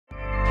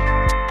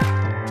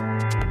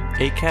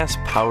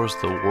Acast powers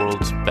the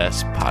world's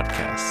best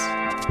podcasts.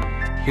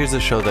 Here's a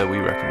show that we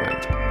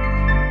recommend.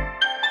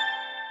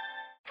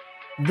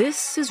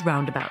 This is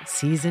Roundabout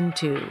Season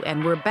 2,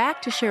 and we're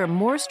back to share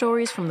more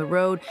stories from the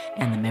road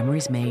and the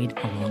memories made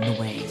along the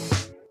way.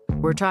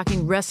 We're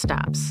talking rest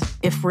stops,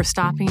 if we're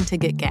stopping to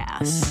get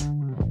gas.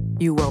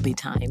 You will be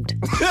timed.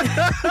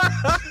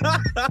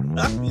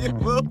 You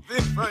will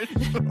be for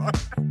sure.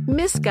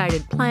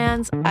 Misguided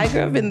plans. I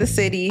grew up in the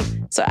city,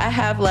 so I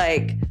have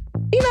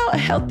a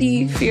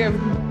healthy fear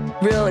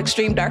of real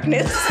extreme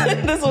darkness.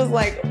 This was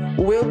like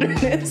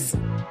wilderness.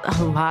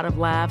 A lot of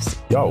laughs.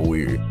 Y'all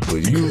weird,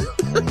 but you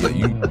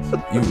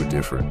were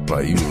different.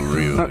 Like, you were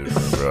real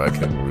different, bro. I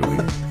can't really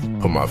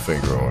put my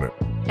finger on it.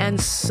 And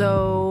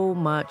so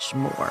much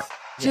more.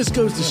 Just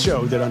goes to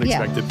show that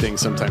unexpected things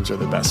sometimes are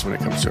the best when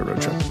it comes to a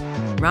road trip.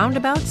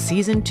 Roundabout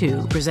Season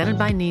 2, presented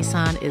by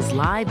Nissan, is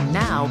live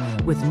now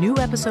with new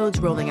episodes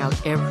rolling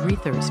out every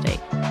Thursday.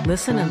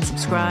 Listen and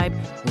subscribe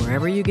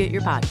wherever you get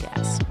your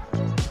podcasts.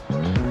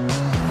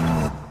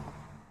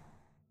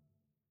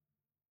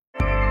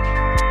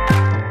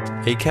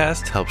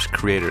 Acast helps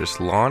creators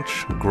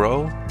launch,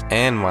 grow,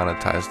 and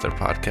monetize their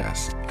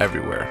podcasts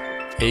everywhere.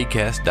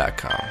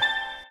 Acast.com.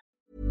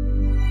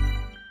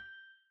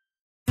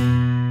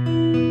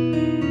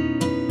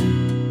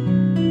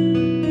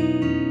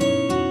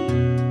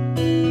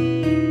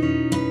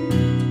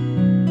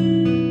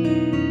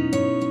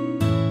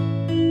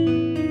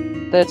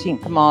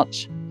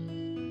 March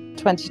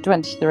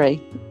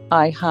 2023,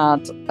 I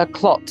had a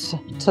clot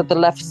to the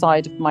left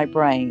side of my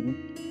brain.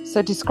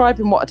 So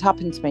describing what had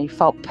happened to me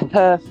felt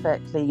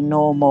perfectly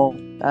normal.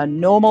 A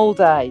normal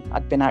day.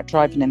 I'd been out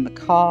driving in the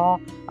car.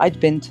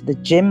 I'd been to the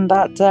gym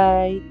that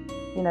day.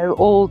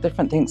 All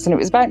different things. And it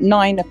was about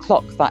 9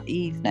 o'clock that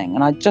evening,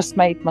 and I'd just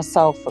made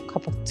myself a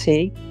cup of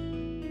tea.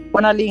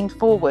 When I leaned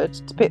forward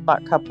to pick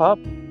that cup up,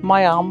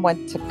 my arm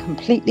went a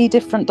completely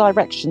different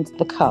direction to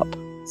the cup.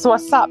 So I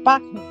sat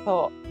back and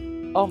thought,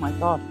 oh my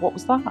God, what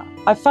was that?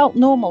 I felt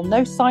normal,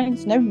 no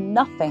signs, no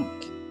nothing.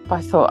 But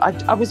I thought,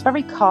 I was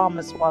very calm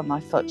as well. And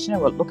I thought, you know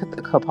what, look at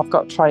the cup, I've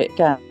got to try it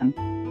again.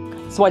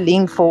 So I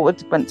leaned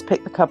forward, went to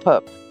pick the cup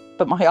up.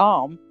 But my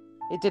arm,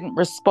 it didn't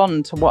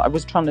respond to what I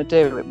was trying to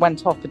do. It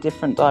went off a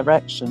different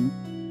direction.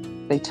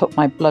 They took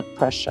my blood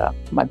pressure.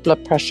 My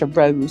blood pressure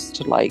rose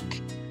to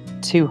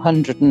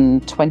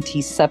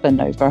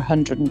 227 over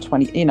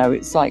 120.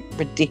 It's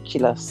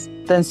ridiculous.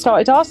 Then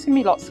started asking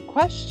me lots of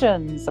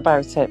questions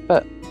about it.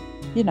 But,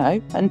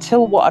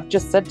 until what I've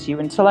just said to you,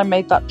 until I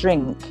made that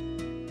drink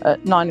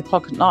at 9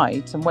 o'clock at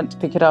night and went to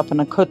pick it up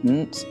and I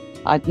couldn't,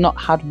 I'd not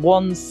had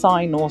one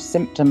sign or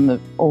symptom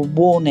or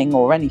warning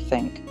or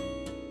anything.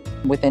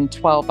 Within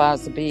 12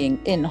 hours of being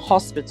in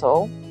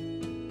hospital,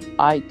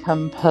 I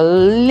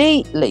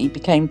completely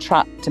became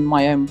trapped in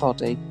my own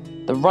body.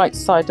 The right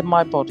side of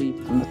my body,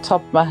 from the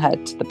top of my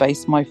head to the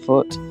base of my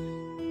foot,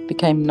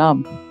 became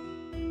numb.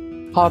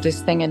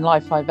 Hardest thing in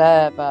life I've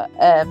ever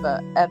had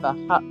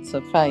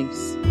to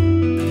face.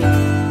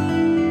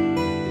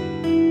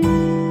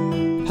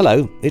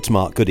 Hello, it's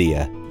Mark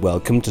Goodyear.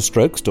 Welcome to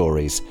Stroke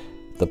Stories,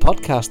 the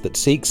podcast that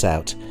seeks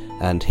out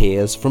and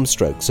hears from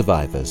stroke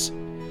survivors.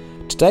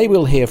 Today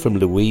we'll hear from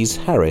Louise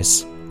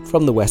Harris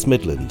from the West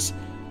Midlands.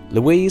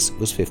 Louise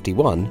was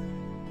 51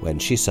 when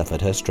she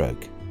suffered her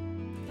stroke.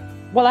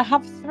 Well, I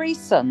have 3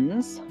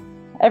 sons.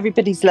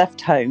 Everybody's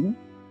left home.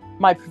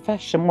 My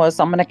profession was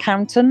I'm an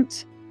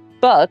accountant,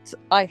 but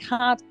I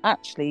had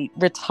actually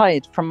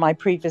retired from my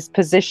previous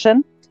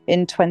position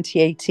in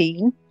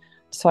 2018.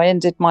 So I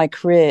ended my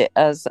career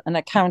as an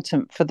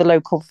accountant for the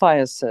local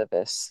fire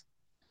service.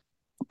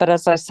 But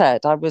as I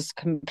said, I was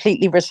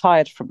completely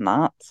retired from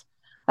that.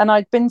 And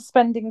I'd been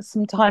spending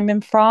some time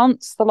in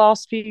France the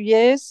last few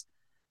years.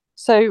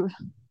 So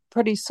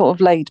pretty sort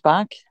of laid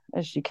back,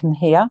 as you can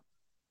hear.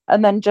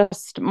 And then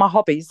just my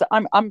hobbies.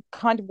 I'm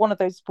kind of one of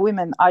those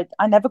women. I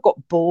never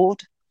got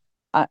bored,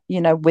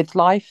 with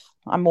life.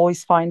 I'm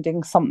always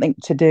finding something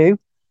to do.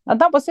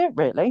 And that was it,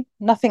 really.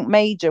 Nothing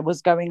major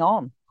was going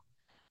on.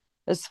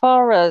 As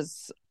far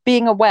as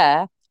being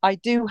aware, I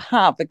do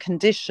have a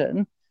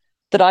condition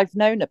that I've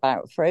known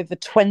about for over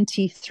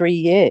 23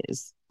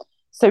 years.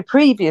 So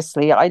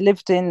previously, I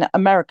lived in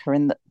America,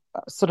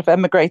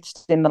 emigrated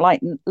in the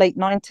late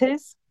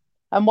 90s.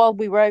 And while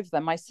we were over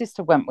there, my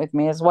sister went with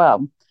me as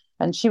well.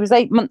 And she was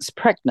 8 months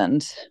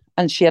pregnant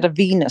and she had a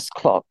venous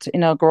clot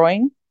in her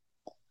groin.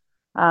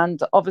 And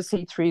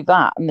obviously through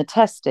that and the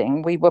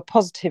testing, we were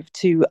positive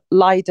to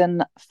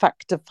Leiden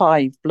factor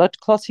 5 blood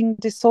clotting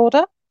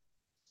disorder.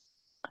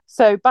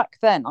 So back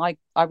then I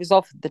was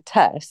offered the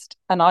test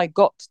and I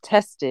got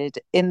tested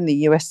in the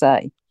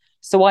USA.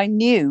 So I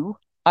knew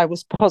I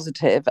was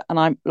positive, and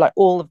I'm like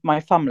all of my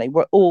family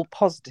were all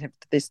positive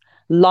to this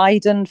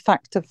Leiden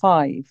factor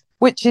 5,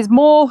 which is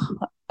more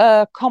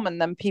common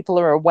than people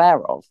are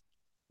aware of.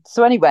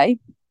 So anyway,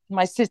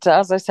 my sister,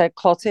 as I said,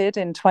 clotted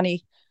in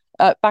the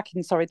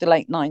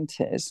late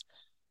 90s.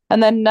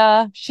 And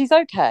then she's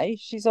okay.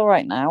 She's all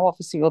right now,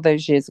 obviously all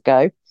those years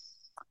ago.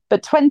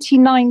 But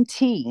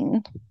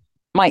 2019,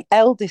 my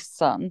eldest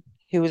son,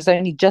 who was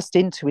only just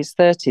into his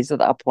 30s at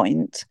that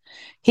point,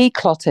 he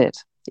clotted.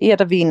 He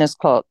had a venous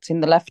clot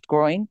in the left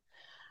groin.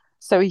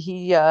 So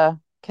he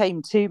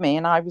came to me,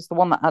 and I was the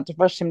one that had to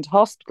rush him to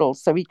hospital.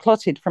 So he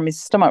clotted from his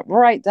stomach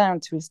right down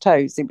to his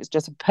toes. It was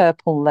just a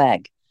purple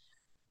leg.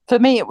 For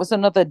me, it was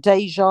another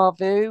deja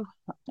vu,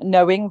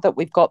 knowing that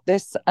we've got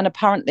this. And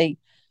apparently,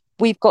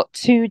 we've got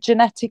 2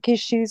 genetic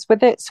issues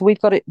with it. So we've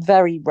got it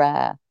very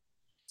rare.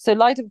 So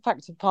Leiden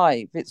factor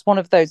 5, it's one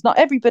of those. Not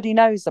everybody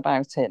knows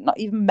about it. Not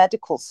even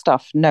medical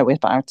staff know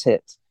about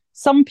it.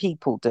 Some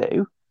people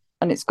do.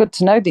 And it's good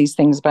to know these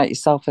things about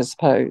yourself, I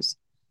suppose.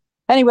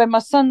 Anyway, my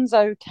son's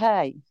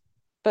okay.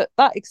 But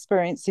that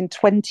experience in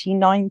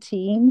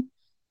 2019,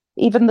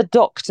 even the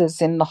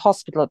doctors in the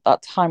hospital at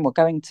that time were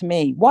going to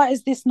me, why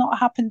has this not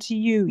happened to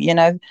you? You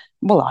know,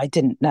 well, I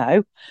didn't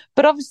know.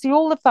 But obviously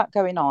all of that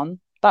going on,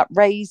 that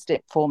raised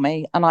it for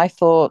me. And I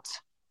thought,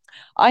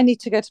 I need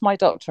to go to my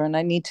doctor and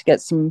I need to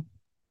get some,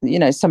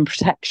 some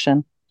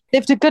protection.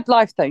 Lived a good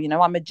life though.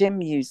 I'm a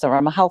gym user.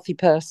 I'm a healthy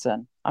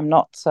person. I'm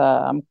not,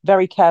 I'm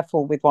very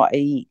careful with what I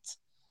eat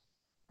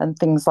and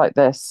things like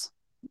this.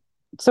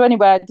 So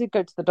anyway, I did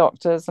go to the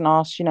doctors and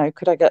ask,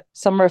 could I get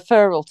some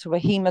referral to a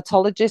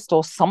hematologist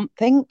or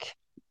something,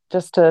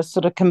 just to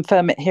sort of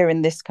confirm it here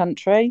in this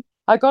country.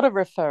 I got a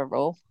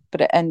referral,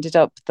 but it ended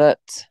up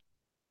that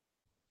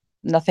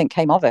nothing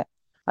came of it.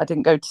 I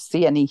didn't go to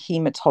see any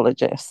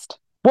hematologist.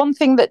 One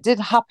thing that did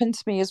happen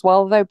to me as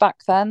well, though,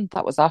 back then,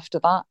 that was after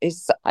that,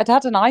 is I'd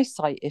had an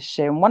eyesight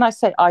issue. And when I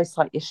say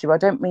eyesight issue, I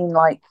don't mean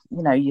like,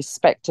 your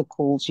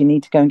spectacles, you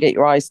need to go and get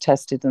your eyes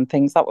tested and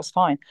things. That was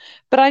fine.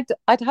 But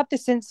I'd had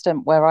this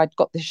incident where I'd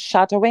got this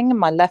shadowing in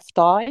my left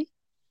eye,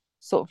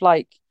 sort of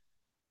like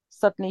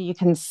suddenly you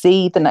can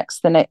see the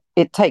next thing.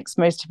 It takes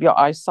most of your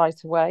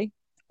eyesight away,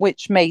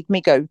 which made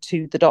me go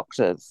to the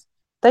doctors.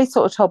 They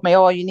sort of told me,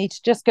 oh, you need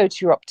to just go to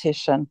your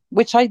optician,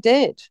 which I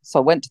did. So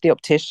I went to the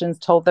opticians,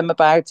 told them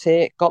about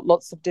it, got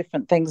lots of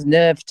different things,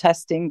 nerve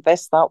testing,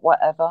 this, that,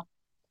 whatever.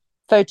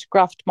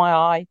 Photographed my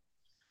eye,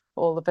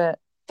 all of it.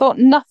 Thought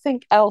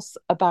nothing else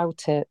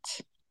about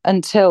it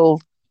until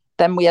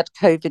then we had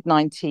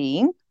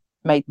COVID-19.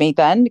 Made me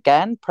then,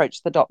 again,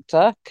 approach the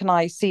doctor. Can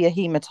I see a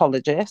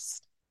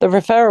hematologist? The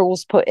referral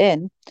was put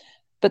in.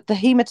 But the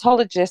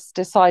hematologist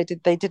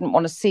decided they didn't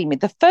want to see me.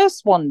 The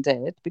first one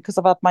did, because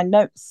I've had my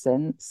notes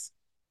since.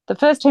 The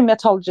first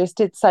hematologist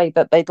did say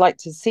that they'd like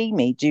to see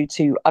me due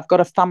to I've got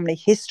a family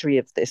history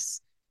of this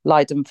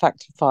Leiden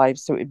factor 5.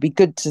 So it'd be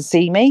good to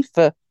see me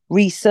for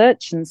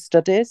research and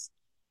studies.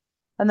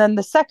 And then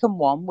the second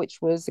one,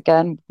 which was,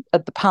 again,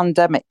 at the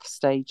pandemic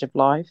stage of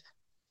life,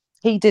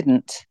 he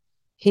didn't.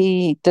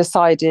 He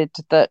decided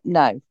that,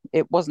 no,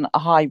 it wasn't a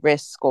high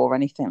risk or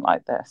anything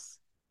like this.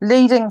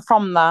 Leading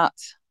from that,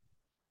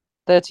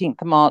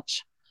 13th of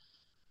March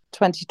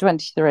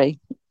 2023,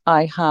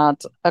 I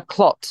had a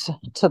clot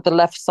to the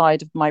left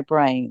side of my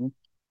brain.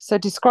 So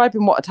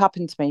describing what had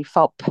happened to me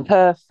felt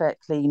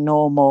perfectly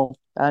normal.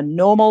 A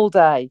normal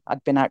day.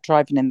 I'd been out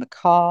driving in the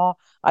car.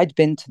 I'd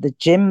been to the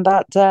gym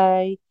that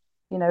day,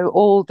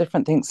 all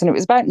different things. And it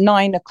was about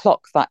 9:00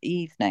 that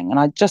evening, and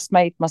I'd just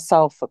made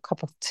myself a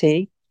cup of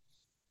tea.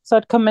 So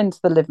I'd come into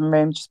the living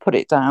room, just put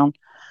it down,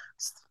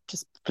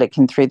 just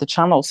flicking through the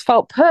channels,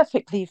 felt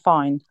perfectly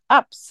fine,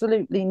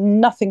 absolutely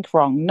nothing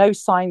wrong, no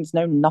signs,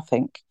 no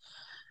nothing.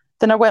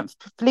 Then I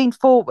leaned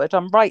forward.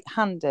 I'm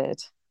right-handed,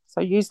 so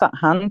I used that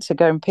hand to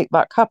go and pick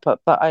that cup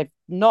up that I've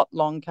not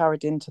long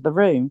carried into the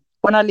room.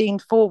 When I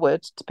leaned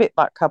forward to pick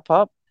that cup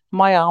up,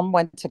 my arm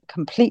went a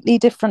completely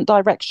different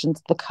direction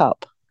to the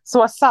cup.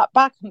 So I sat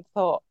back and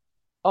thought,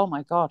 oh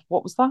my God,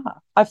 what was that?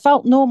 I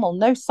felt normal,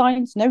 no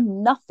signs, no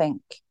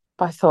nothing.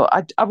 I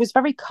thought I was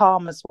very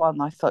calm as well.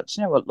 And I thought,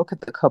 you know what, look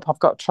at the cup. I've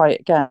got to try it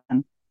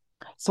again.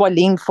 So I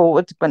leaned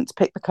forward, went to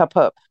pick the cup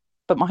up.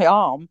 But my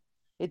arm,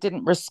 it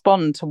didn't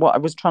respond to what I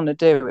was trying to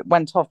do. It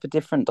went off a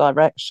different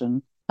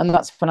direction. And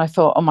that's when I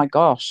thought, oh my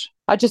gosh,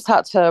 I just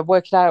had to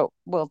work it out.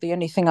 Well, the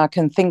only thing I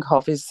can think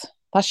of is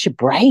that's your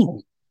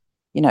brain.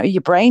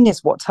 Your brain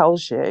is what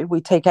tells you.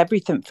 We take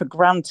everything for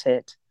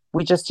granted.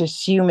 We just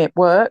assume it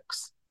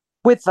works.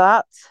 With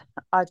that,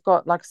 I'd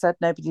got, like I said,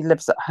 nobody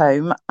lives at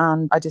home,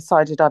 and I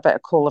decided I better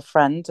call a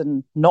friend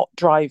and not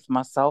drive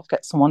myself,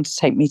 get someone to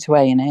take me to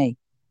A&E.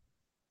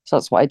 So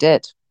that's what I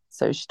did.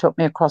 So she took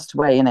me across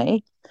to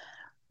A&E.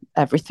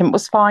 Everything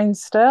was fine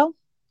still.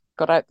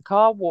 Got out the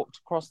car, walked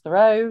across the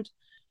road,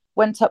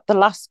 went up the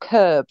last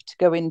curb to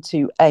go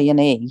into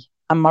A&E,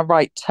 and my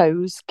right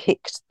toes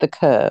kicked the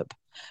curb.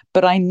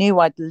 But I knew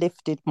I'd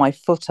lifted my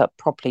foot up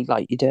properly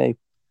like you do.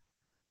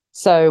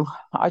 So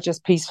I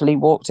just peacefully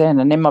walked in,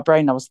 and in my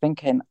brain I was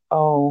thinking,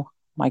 oh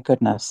my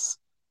goodness,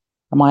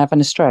 am I having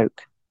a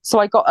stroke? So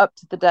I got up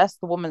to the desk.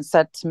 The woman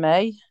said to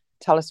me,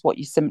 tell us what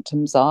your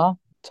symptoms are.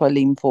 So I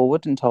leaned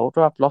forward and told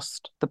her I've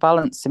lost the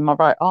balance in my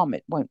right arm.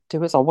 It won't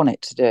do as I want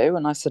it to do.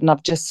 And I said, and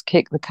I've just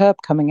kicked the curb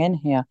coming in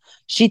here.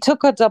 She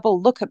took a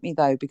double look at me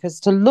though, because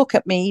to look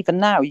at me even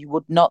now, you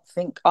would not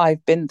think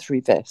I've been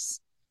through this.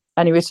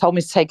 Anyway, told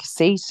me to take a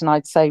seat, and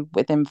I'd say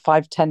within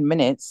 5-10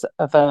 minutes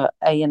of a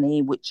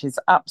A&E, which is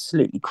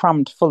absolutely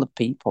crammed full of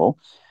people,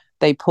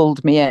 they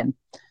pulled me in.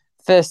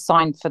 First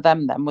sign for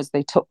them then was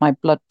they took my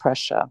blood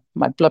pressure.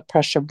 My blood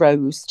pressure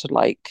rose to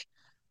like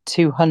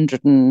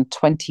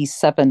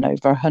 227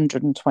 over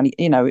 120.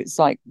 It's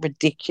like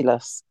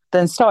ridiculous.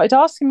 Then started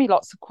asking me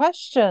lots of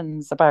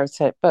questions about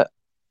it. But,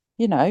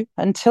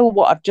 until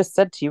what I've just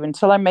said to you,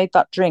 until I made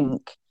that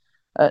drink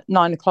at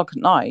 9 o'clock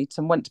at night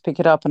and went to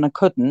pick it up and I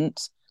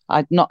couldn't,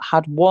 I'd not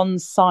had one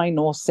sign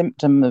or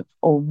symptom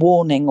or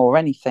warning or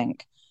anything.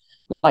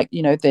 Like,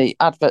 the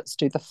adverts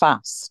do the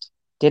fast.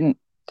 Didn't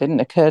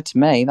occur to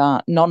me,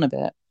 that none of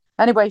it.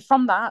 Anyway,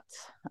 from that,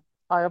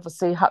 I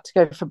obviously had to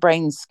go for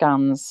brain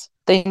scans.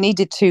 They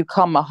needed to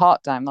calm my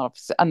heart down,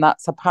 and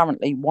that's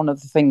apparently one of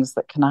the things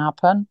that can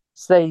happen.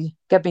 So they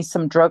gave me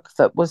some drug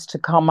that was to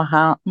calm my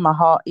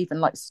heart,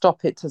 even like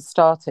stop it to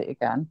start it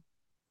again.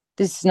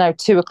 This is now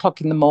 2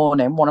 o'clock in the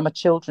morning. One of my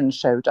children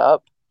showed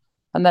up,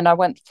 and then I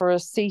went for a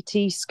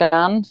CT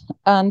scan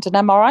and an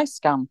MRI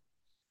scan.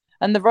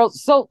 And the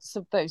results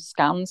of those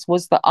scans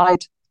was that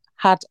I'd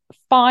had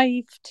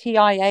 5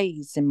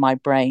 TIAs in my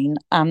brain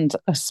and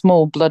a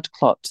small blood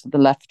clot to the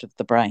left of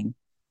the brain.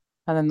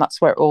 And then that's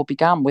where it all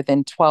began.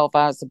 Within 12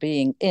 hours of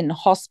being in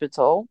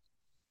hospital,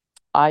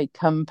 I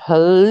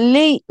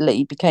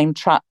completely became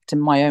trapped in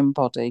my own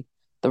body.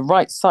 The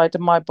right side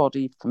of my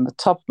body, from the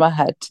top of my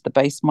head to the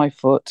base of my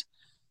foot,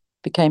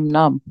 became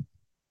numb.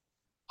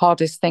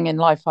 Hardest thing in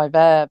life I've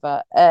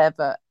ever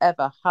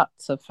had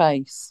to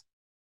face.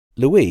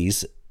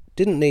 Louise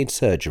didn't need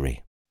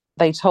surgery.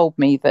 They told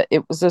me that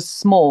it was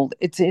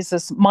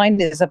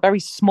mine is a very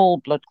small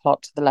blood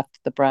clot to the left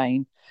of the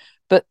brain,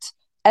 but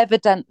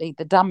evidently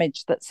the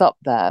damage that's up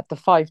there, the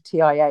 5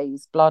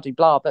 TIAs, blah, blah,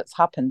 blah, that's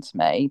happened to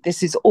me,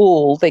 this is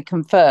all, they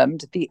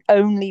confirmed, the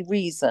only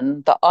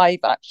reason that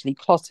I've actually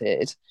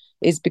clotted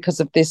is because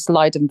of this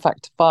Leiden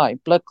factor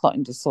 5 blood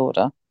clotting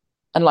disorder.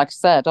 And like I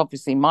said,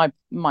 obviously my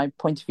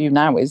point of view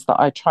now is that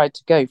I tried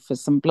to go for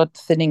some blood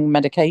thinning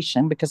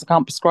medication because I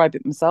can't prescribe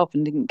it myself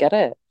and didn't get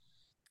it.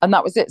 And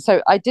that was it.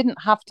 So I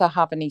didn't have to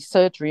have any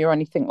surgery or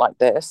anything like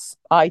this.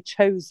 I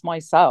chose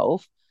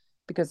myself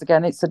because,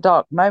 again, it's a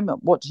dark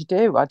moment. What do you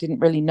do? I didn't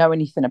really know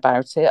anything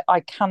about it. I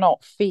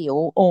cannot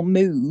feel or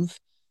move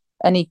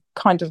any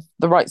kind of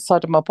the right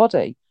side of my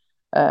body.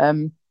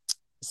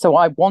 So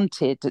I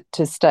wanted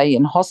to stay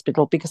in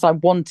hospital because I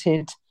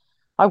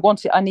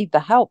need the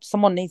help.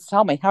 Someone needs to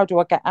tell me, how do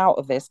I get out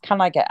of this?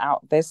 Can I get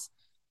out of this?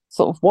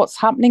 Sort of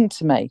what's happening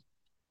to me?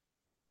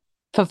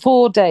 For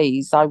 4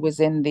 days, I was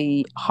in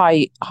the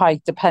high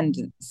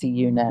dependency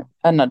unit,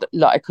 and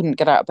I couldn't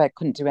get out of bed,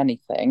 couldn't do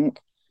anything.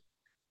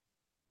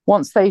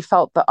 Once they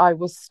felt that I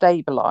was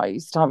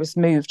stabilised, I was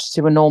moved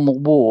to a normal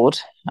ward,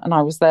 and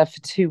I was there for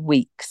 2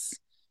 weeks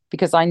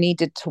because I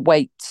needed to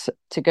wait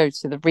to go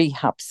to the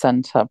rehab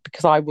centre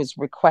because I was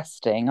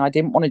requesting. I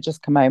didn't want to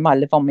just come home. I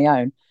live on my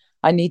own.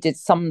 I needed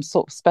some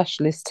sort of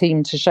specialist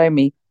team to show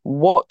me,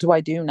 what do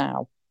I do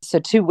now? So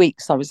 2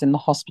 weeks I was in the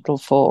hospital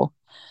for.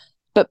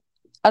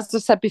 As I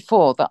said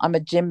before, that I'm a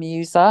gym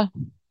user,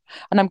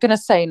 and I'm going to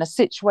say in a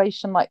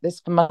situation like this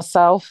for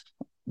myself,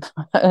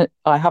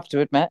 I have to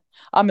admit,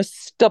 I'm a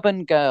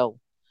stubborn girl.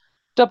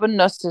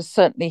 Stubbornness has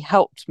certainly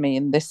helped me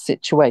in this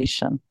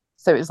situation.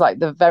 So it was like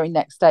the very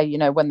next day,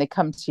 when they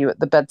come to you at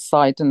the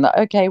bedside and that,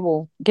 okay,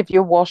 we'll give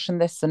you a wash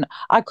and this, and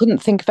I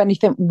couldn't think of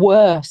anything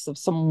worse of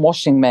someone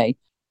washing me.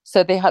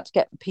 So they had to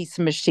get a piece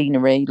of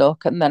machinery,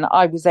 and then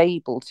I was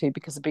able to,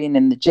 because of being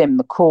in the gym,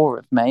 the core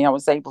of me, I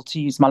was able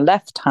to use my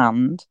left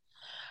hand.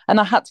 And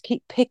I had to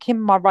keep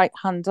picking my right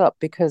hand up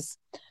because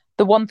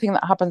the one thing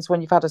that happens when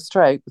you've had a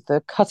stroke,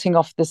 the cutting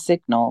off the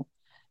signal,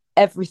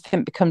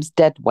 everything becomes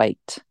dead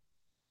weight.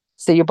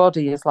 So your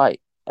body is like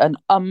an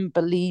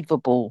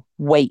unbelievable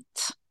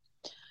weight.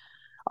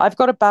 I've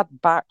got a bad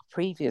back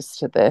previous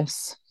to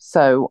this,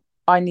 so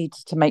I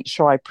needed to make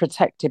sure I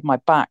protected my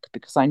back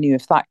because I knew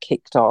if that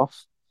kicked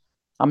off,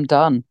 I'm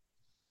done.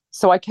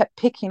 So I kept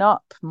picking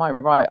up my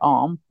right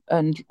arm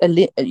and,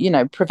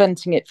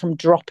 preventing it from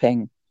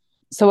dropping.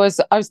 So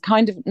I was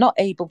kind of not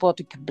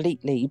able-bodied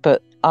completely,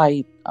 but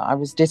I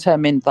was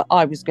determined that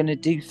I was going to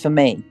do for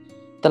me.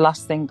 The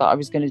last thing that I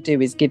was going to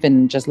do is give in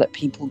and just let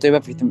people do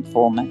everything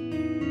for me.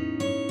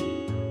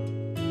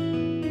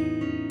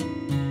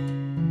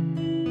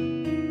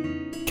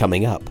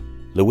 Coming up,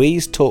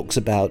 Louise talks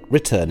about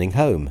returning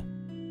home.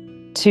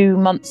 2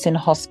 months in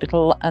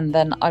hospital, and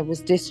then I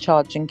was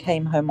discharged and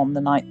came home on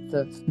the 9th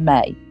of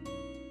May.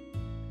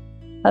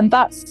 And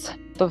that's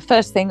the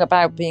first thing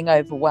about being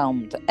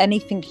overwhelmed.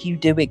 Anything you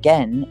do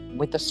again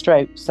with a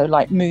stroke, so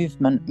like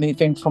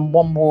moving from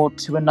one ward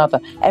to another,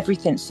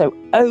 everything's so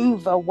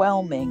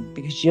overwhelming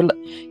because you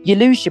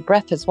lose your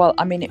breath as well.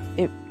 I mean,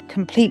 it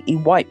completely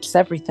wipes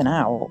everything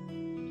out.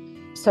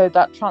 So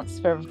that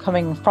transfer of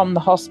coming from the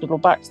hospital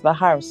back to the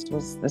house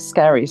was the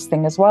scariest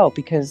thing as well,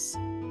 because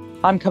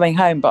I'm coming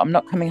home, but I'm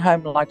not coming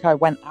home like I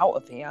went out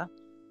of here.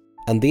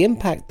 And the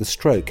impact the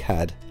stroke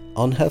had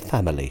on her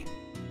family.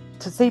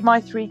 To see my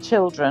 3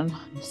 children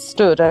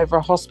stood over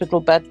a hospital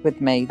bed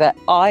with me, their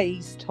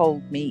eyes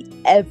told me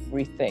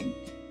everything.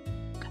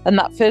 And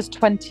that first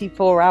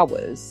 24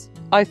 hours,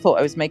 I thought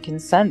I was making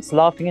sense,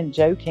 laughing and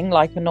joking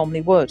like I normally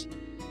would.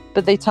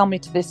 But they tell me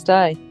to this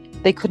day,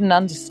 they couldn't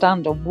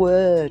understand a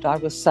word I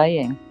was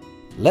saying.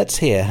 Let's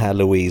hear how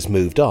Louise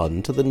moved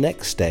on to the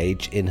next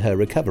stage in her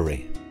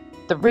recovery.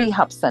 The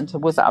rehab centre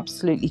was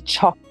absolutely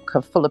chock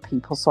full of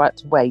people, so I had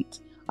to wait.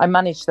 I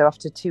managed, though,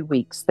 after 2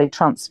 weeks, they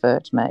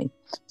transferred me.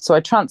 So I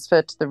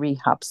transferred to the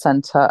rehab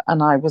centre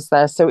and I was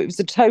there. So it was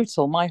a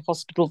total, my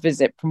hospital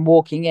visit from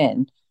walking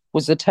in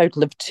was a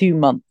total of 2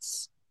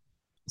 months.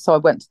 So I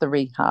went to the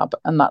rehab,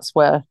 and that's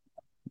where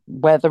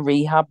the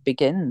rehab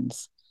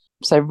begins.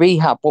 So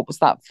rehab, what was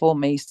that for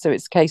me? So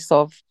it's a case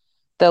of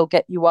they'll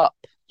get you up,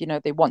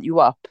 they want you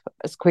up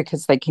as quick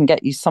as they can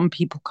get you. Some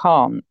people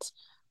can't.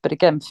 But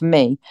again, for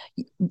me,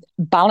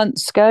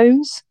 balance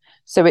goes.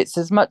 So it's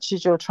as much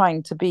as you're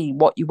trying to be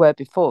what you were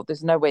before,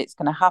 there's no way it's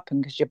going to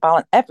happen because you're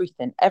balanced.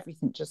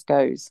 Everything just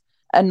goes.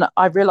 And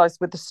I realized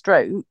with the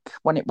stroke,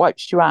 when it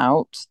wipes you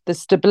out, the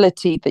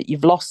stability that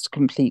you've lost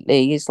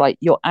completely is like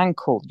your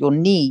ankle, your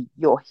knee,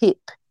 your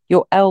hip,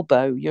 your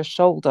elbow, your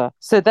shoulder.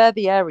 So they're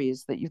the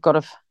areas that you've got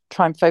to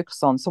try and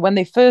focus on. So when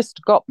they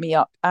first got me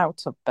up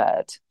out of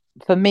bed,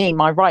 for me,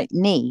 my right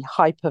knee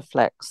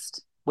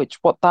hyperflexed, which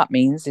what that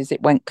means is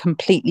it went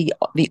completely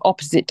the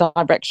opposite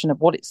direction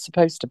of what it's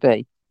supposed to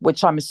be,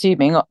 which I'm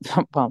assuming,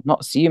 well,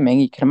 not assuming,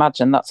 you can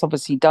imagine that's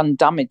obviously done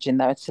damage in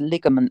there to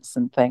ligaments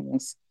and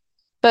things.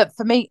 But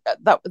for me,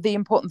 that the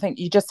important thing,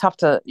 you just have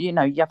to, you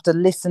have to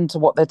listen to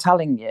what they're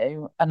telling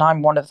you. And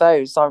I'm one of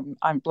those.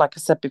 I'm like I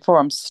said before,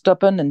 I'm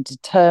stubborn and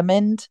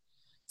determined.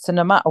 So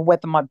no matter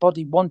whether my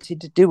body wanted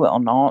to do it or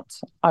not,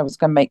 I was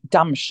going to make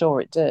damn sure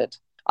it did.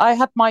 I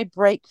had my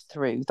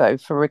breakthrough, though,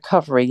 for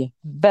recovery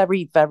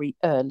very, very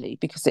early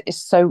because it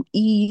is so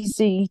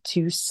easy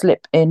to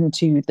slip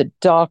into the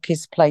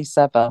darkest place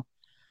ever.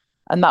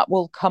 And that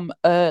will come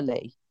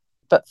early.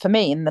 But for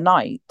me, in the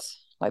night,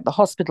 like the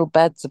hospital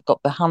beds have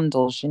got the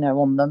handles,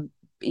 on them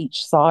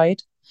each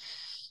side.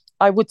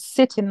 I would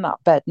sit in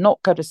that bed,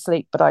 not go to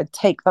sleep, but I'd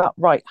take that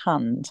right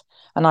hand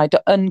and I'd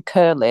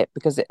uncurl it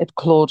because it had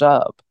clawed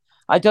up.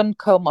 I'd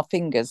uncurl my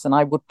fingers and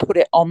I would put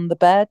it on the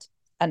bed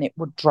and it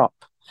would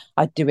drop.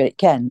 I'd do it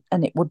again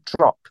and it would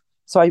drop.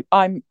 So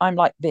I'm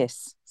like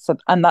this. So,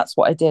 and that's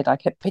what I did. I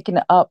kept picking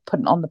it up,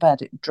 putting it on the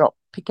bed, it dropped,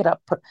 pick it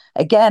up, put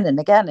again and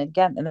again and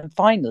again. And then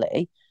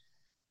finally,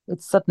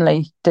 it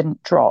suddenly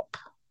didn't drop.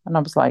 And I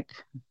was like,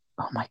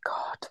 oh my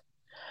God.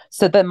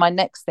 So then my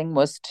next thing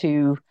was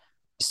to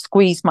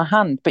squeeze my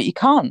hand, but you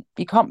can't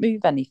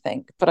move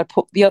anything. But I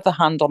put the other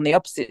hand on the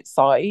opposite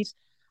side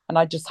and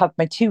I just had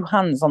my two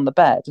hands on the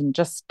bed and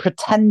just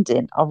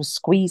pretending I was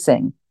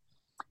squeezing.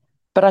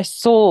 But I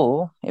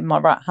saw in my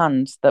right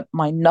hand that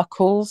my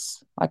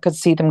knuckles, I could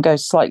see them go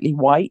slightly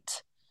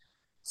white.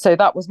 So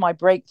that was my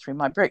breakthrough.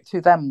 My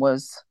breakthrough then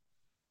was,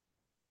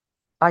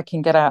 I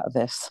can get out of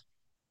this.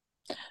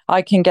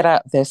 I can get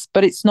out of this,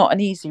 but it's not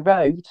an easy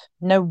road.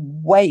 No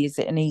way is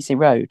it an easy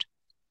road.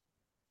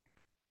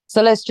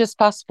 So let's just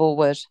fast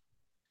forward.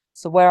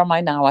 So where am I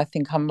now? I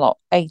think I'm like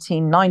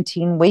 18,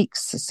 19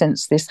 weeks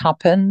since this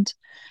happened.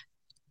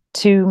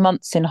 2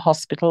 months in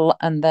hospital,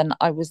 and then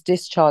I was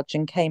discharged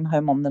and came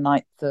home on the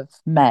 9th of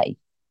May.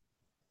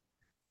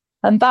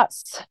 And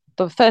that's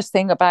the first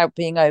thing about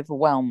being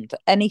overwhelmed.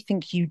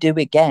 Anything you do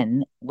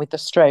again with a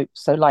stroke,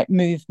 so like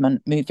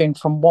moving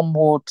from one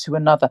ward to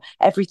another,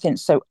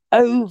 everything's so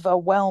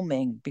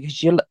overwhelming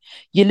because you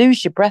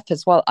lose your breath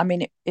as well. I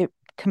mean, it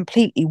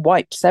completely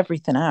wipes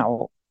everything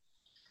out.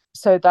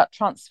 So that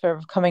transfer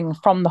of coming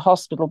from the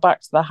hospital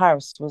back to the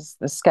house was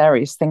the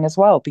scariest thing as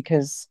well,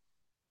 because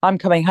I'm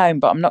coming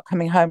home, but I'm not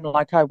coming home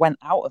like I went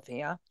out of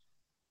here.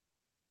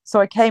 So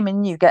I came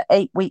in, you get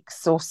 8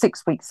 weeks or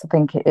 6 weeks, I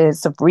think it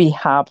is, of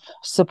rehab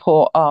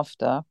support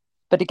after.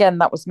 But again,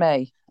 that was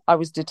me. I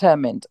was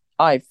determined.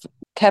 I've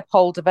kept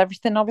hold of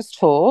everything I was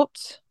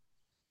taught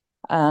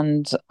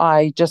and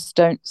I just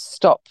don't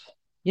stop.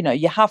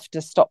 You have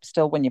to stop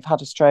still when you've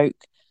had a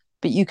stroke,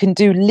 but you can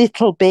do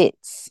little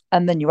bits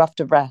and then you have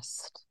to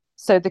rest.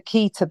 So the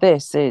key to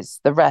this is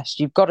the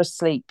rest. You've got to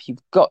sleep. You've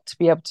got to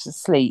be able to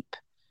sleep.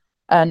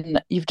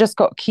 And you've just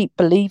got to keep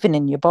believing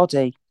in your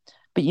body.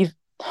 But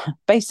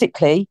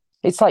basically,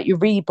 it's like you're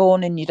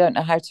reborn and you don't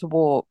know how to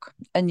walk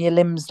and your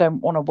limbs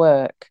don't want to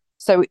work.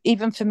 So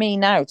even for me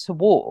now to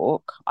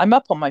walk, I'm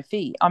up on my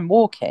feet, I'm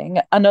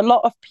walking. And a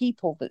lot of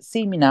people that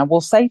see me now will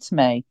say to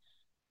me,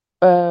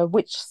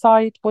 which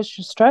side was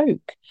your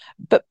stroke?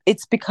 But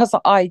it's because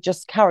I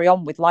just carry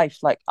on with life.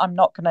 Like, I'm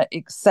not going to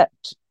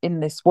accept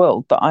in this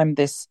world that I'm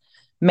this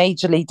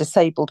majorly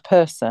disabled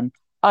person.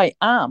 I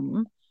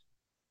am,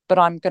 but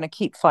I'm going to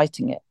keep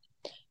fighting it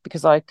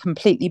because I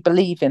completely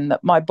believe in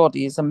that my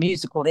body is a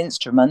musical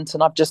instrument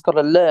and I've just got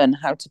to learn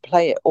how to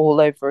play it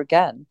all over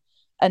again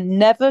and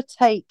never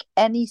take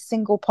any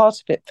single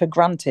part of it for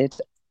granted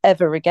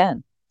ever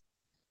again.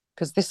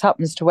 Because this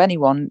happens to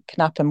anyone,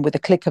 can happen with a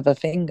click of a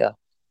finger.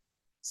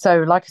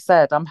 So like I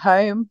said, I'm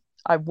home,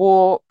 I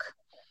walk,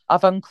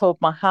 I've unclawed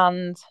my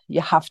hand.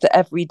 You have to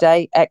every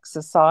day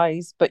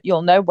exercise, but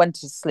you'll know when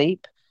to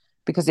sleep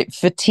because it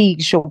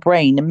fatigues your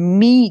brain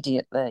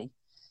immediately.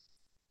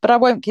 But I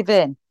won't give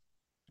in.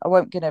 I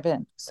won't give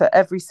in. So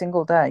every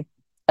single day,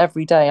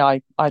 every day,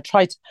 I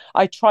try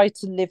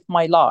to live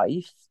my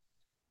life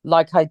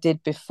like I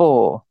did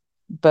before.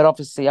 But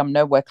obviously, I'm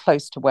nowhere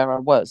close to where I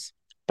was.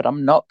 But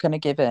I'm not going to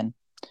give in.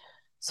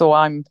 So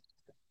I'm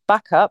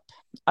back up.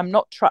 I'm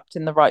not trapped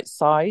in the right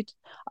side.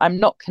 I'm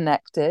not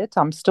connected.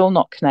 I'm still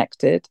not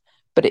connected.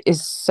 But it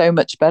is so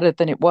much better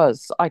than it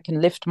was. I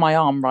can lift my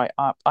arm right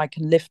up. I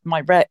can lift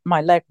my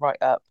leg right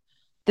up.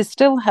 They're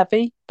still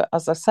heavy, but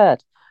as I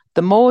said,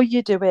 the more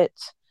you do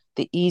it,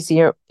 the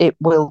easier it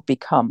will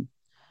become.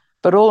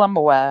 But all I'm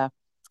aware,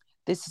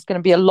 this is going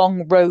to be a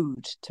long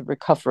road to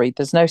recovery.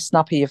 There's no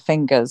snap of your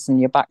fingers and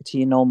you're back to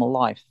your normal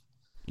life.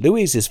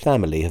 Louise's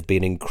family have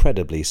been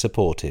incredibly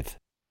supportive.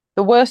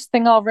 The worst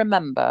thing I'll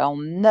remember, I'll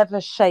never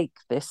shake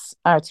this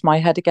out of my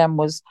head again,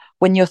 was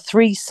when your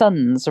 3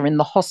 sons are in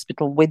the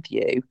hospital with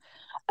you.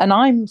 And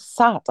I'm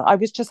sad. I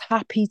was just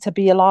happy to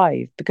be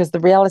alive, because the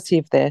reality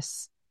of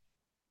this,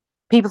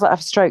 people that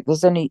have stroke,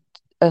 there's only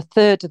a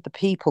third of the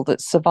people that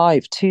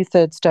survive.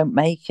 2/3 don't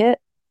make it.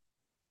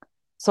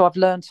 So I've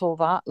learned all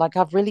that. Like,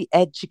 I've really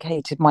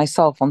educated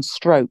myself on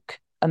stroke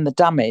and the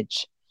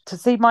damage. To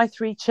see my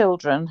 3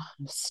 children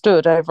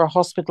stood over a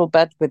hospital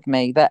bed with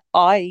me, their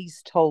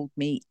eyes told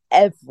me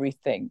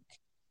everything.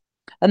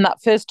 And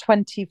that first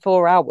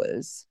 24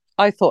 hours,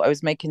 I thought I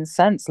was making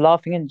sense,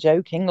 laughing and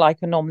joking like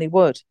I normally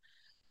would.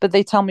 But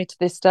they tell me to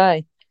this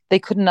day, they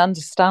couldn't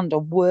understand a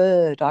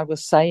word I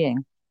was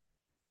saying.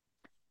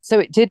 So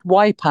it did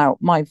wipe out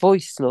my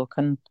voice, look,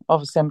 and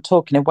obviously I'm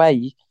talking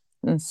away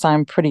and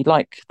sound pretty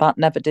like that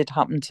never did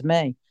happen to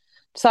me.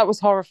 So that was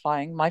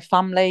horrifying. My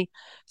family.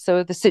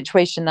 So the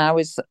situation now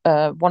is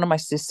one of my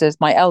sisters,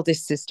 my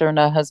eldest sister and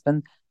her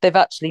husband, they've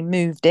actually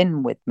moved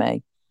in with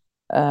me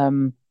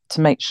to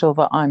make sure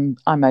that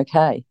I'm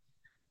okay.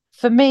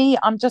 For me,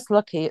 I'm just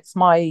lucky. It's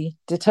my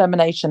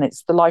determination.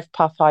 It's the life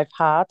path I've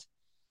had.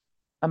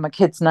 And my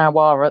kids now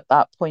are at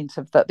that point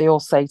of that they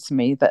all say to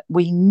me that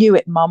we knew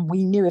it, Mum.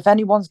 We knew if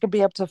anyone's going to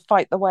be able to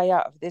fight the way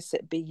out of this,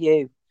 it'd be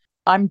you.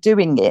 I'm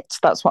doing it.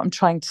 That's what I'm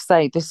trying to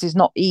say. This is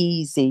not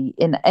easy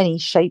in any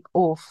shape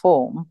or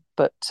form,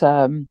 but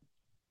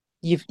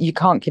you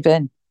can't give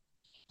in.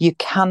 You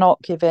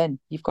cannot give in.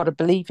 You've got to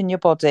believe in your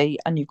body,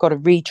 and you've got to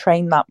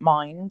retrain that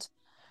mind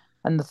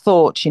and the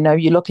thoughts. You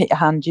look at your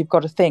hand, you've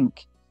got to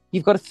think.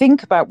 You've got to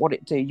think about what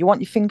it do. You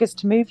want your fingers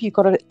to move, you've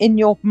got to, in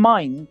your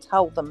mind,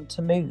 tell them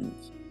to move.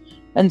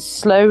 And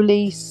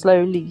slowly,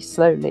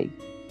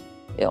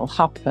 it'll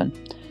happen.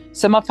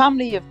 So my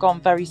family have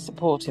gone very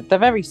supportive. They're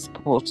very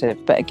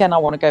supportive. But again, I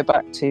want to go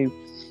back to,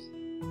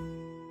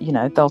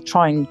 they'll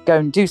try and go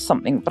and do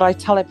something. But I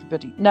tell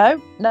everybody,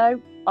 no,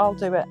 I'll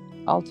do it.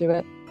 I'll do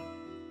it.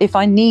 If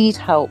I need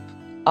help,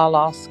 I'll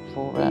ask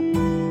for it.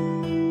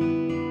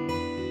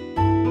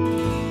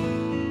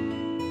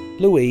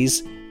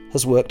 Louise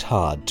has worked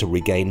hard to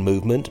regain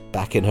movement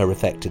back in her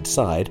affected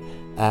side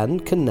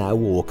and can now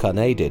walk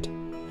unaided.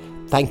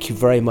 Thank you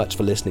very much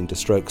for listening to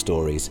Stroke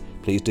Stories.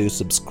 Please do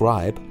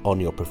subscribe on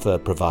your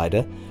preferred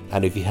provider,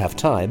 and if you have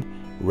time,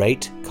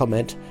 rate,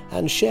 comment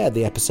and share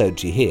the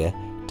episodes you hear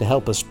to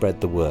help us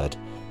spread the word.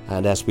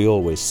 And as we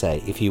always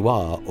say, if you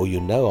are or you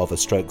know of a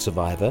stroke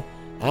survivor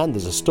and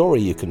there's a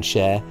story you can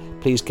share,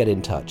 please get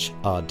in touch.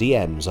 Our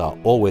DMs are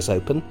always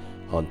open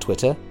on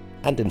Twitter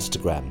and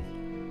Instagram.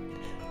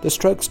 The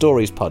Stroke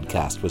Stories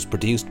podcast was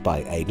produced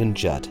by Aidan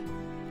Judd.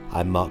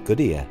 I'm Mark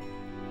Goodyear.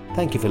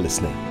 Thank you for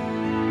listening.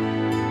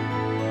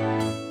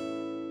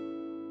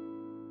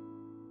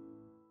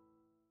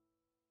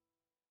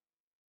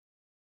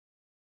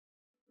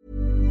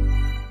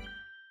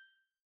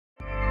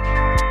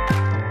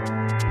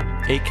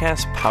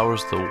 Acast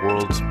powers the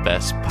world's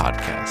best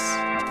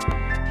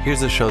podcasts.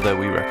 Here's a show that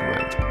we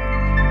recommend.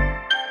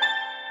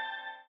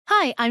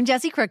 Hi, I'm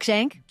Jessie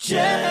Cruikshank.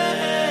 Jessie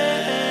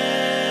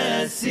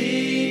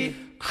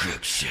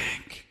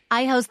Cruikshank.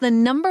 I host the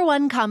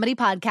 #1 comedy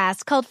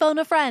podcast called Phone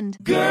a Friend.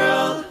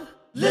 Girl,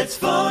 let's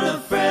phone a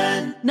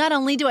friend. Not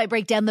only do I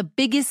break down the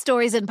biggest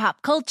stories in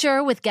pop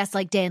culture with guests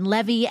like Dan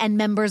Levy and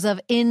members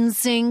of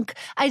NSYNC,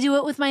 I do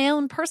it with my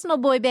own personal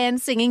boy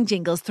band singing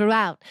jingles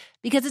throughout.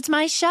 Because it's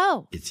my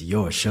show. It's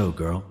your show,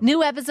 girl.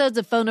 New episodes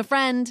of Phone a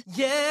Friend.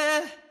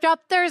 Yeah.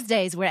 Drop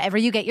Thursdays wherever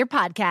you get your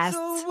podcasts.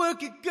 So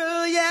work it,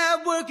 girl,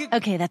 yeah, work it.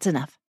 Okay, that's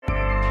enough.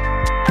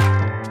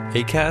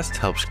 Acast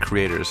helps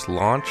creators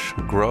launch,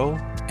 grow,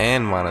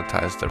 and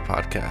monetize their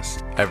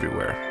podcasts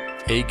everywhere.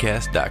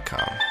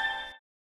 Acast.com.